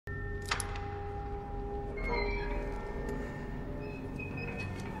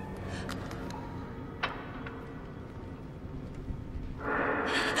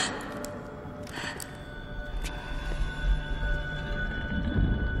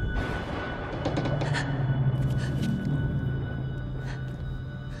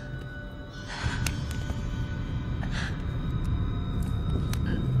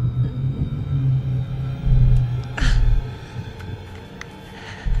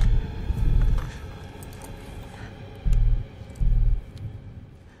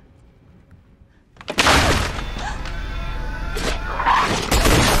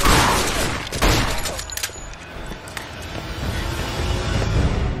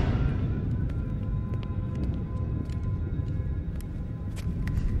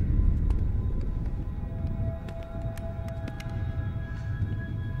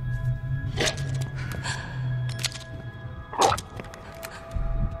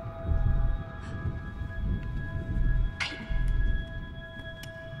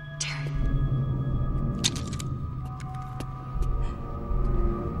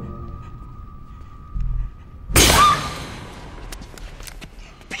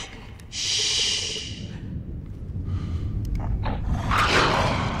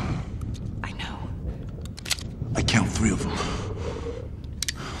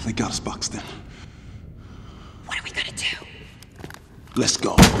got us boxed in. What are we gonna do? Let's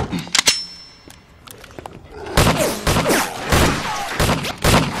go.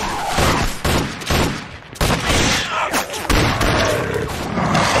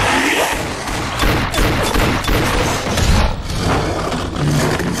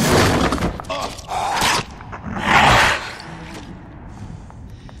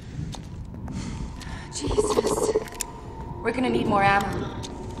 Jesus. We're gonna need more ammo.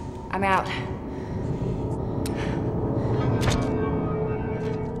 I'm out.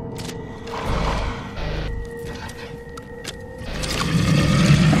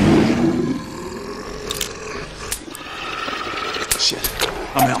 Shit.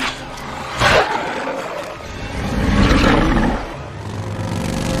 I'm out.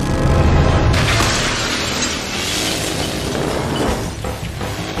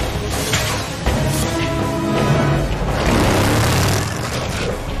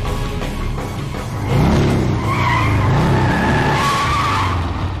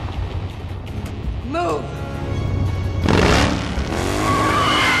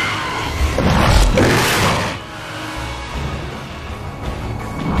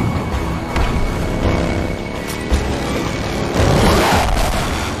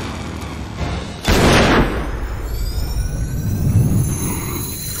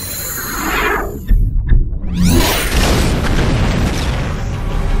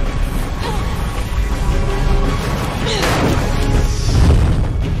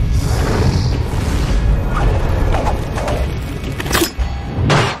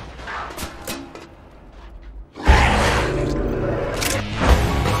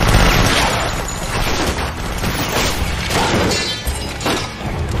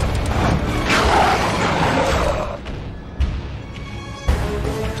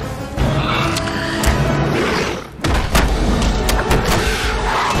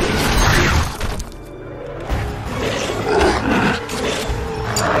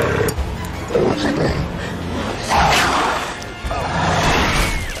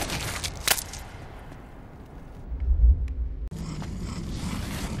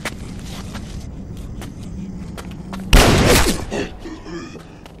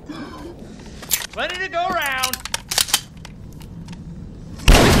 Plenty to go around.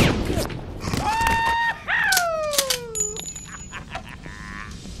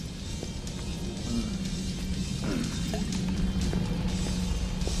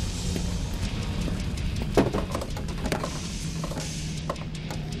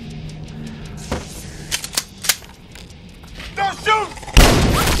 Don't shoot!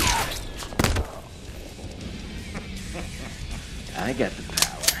 I got the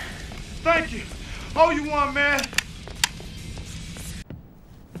power. Thank you. All you want, man.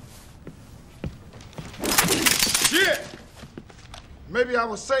 Shit! Maybe I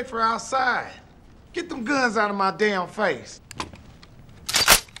was safer outside. Get them guns out of my damn face.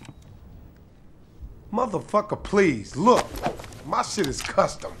 Motherfucker, please, look. My shit is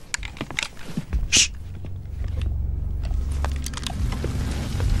custom.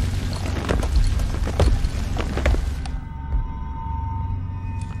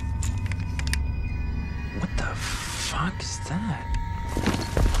 What the fuck is that?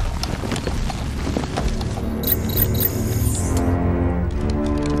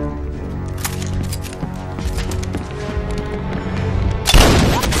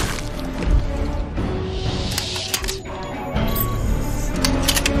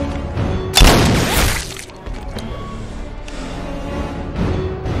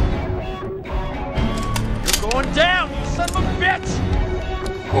 You're going down, you son of a bitch!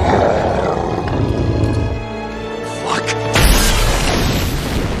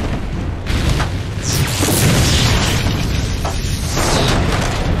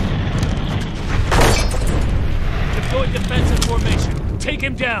 Deploy defensive formation. Take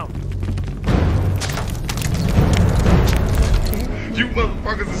him down. You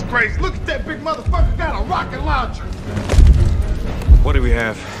motherfuckers is crazy. Look at that big motherfucker got a rocket launcher. What do we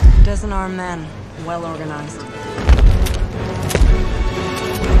have? Dozen armed men, well organized.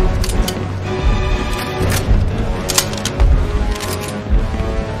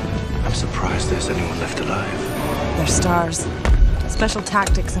 I'm surprised there's anyone left alive. They're stars. Special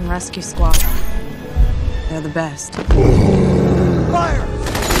tactics and rescue squad. They're the best. Fire!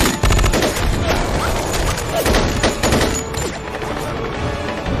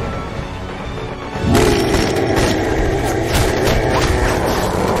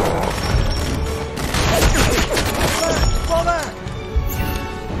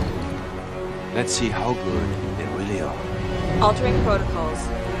 Let's see how good they really are. Altering protocols.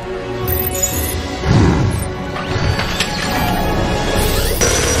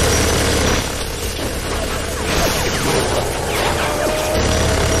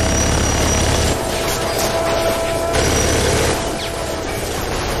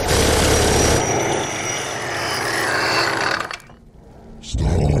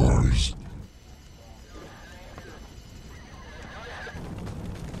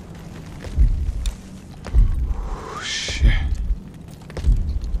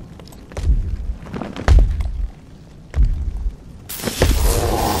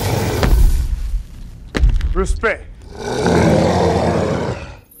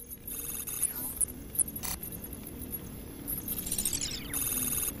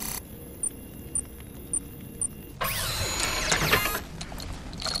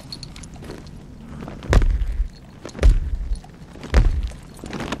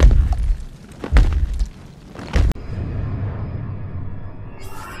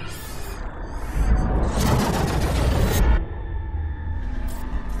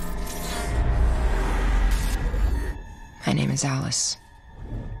 is Alice.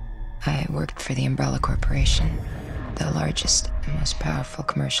 I worked for the Umbrella Corporation, the largest and most powerful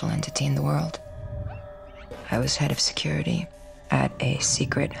commercial entity in the world. I was head of security at a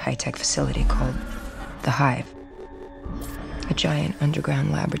secret high-tech facility called the Hive, a giant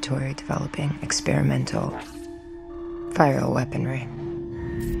underground laboratory developing experimental viral weaponry.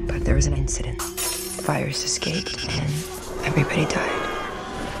 But there was an incident. The virus escaped and everybody died.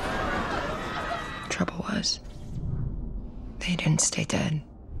 Trouble was, they didn't stay dead.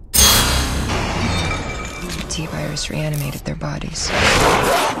 The T-virus reanimated their bodies.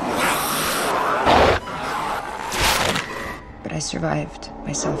 But I survived,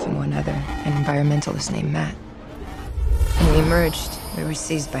 myself and one other, an environmentalist named Matt. When we emerged, we were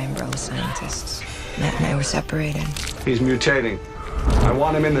seized by Umbrella scientists. Matt and I were separated. He's mutating. I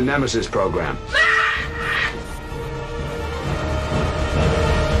want him in the Nemesis program.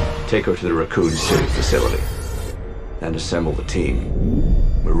 Take her to the Raccoon City facility. Then assemble the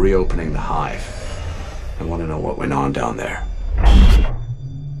team. We're reopening the Hive. I want to know what went on down there.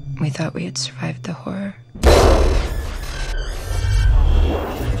 We thought we had survived the horror.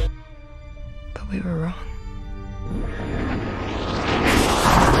 But we were wrong.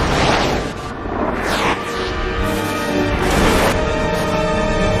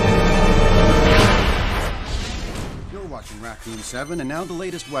 You're watching Raccoon 7, and now the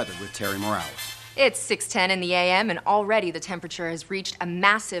latest weather with Terry Morales. It's 6:10 in the a.m., and already the temperature has reached a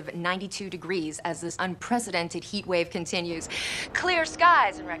massive 92 degrees as this unprecedented heat wave continues. Clear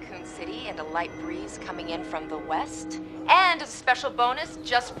skies in Raccoon City and a light breeze coming in from the west. And as a special bonus,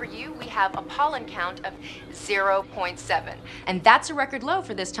 just for you, we have a pollen count of 0.7. And that's a record low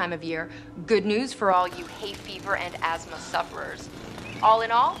for this time of year. Good news for all you hay fever and asthma sufferers. All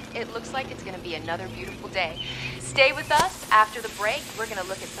in all, it looks like it's going to be another beautiful day. Stay with us. After the break, we're going to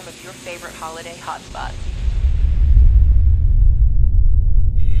look at some of your favorite holiday hotspots.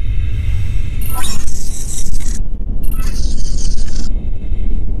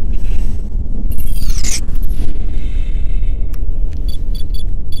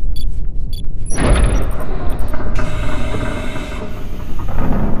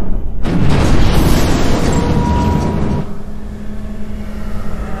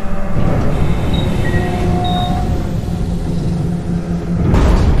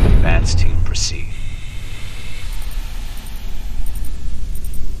 Team, proceed.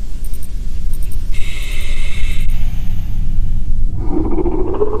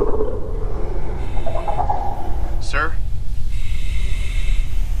 Sir?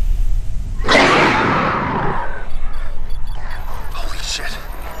 Holy shit.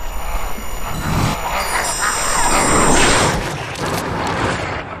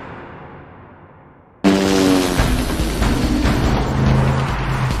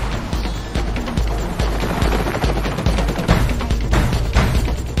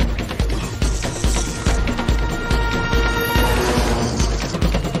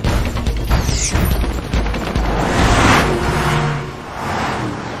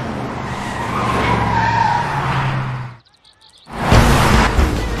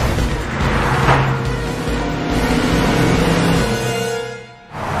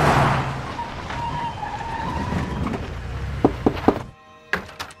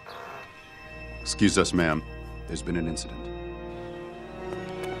 Excuse us, ma'am. There's been an incident.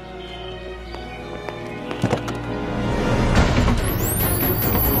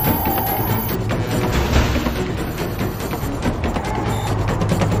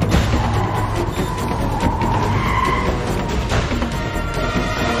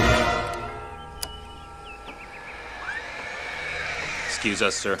 Excuse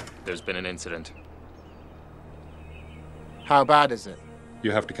us, sir. There's been an incident. How bad is it?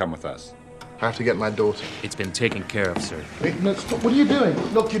 You have to come with us. I have to get my daughter. It's been taken care of, sir. Wait, look, stop. What are you doing?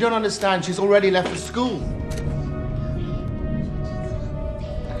 Look, you don't understand. She's already left for school.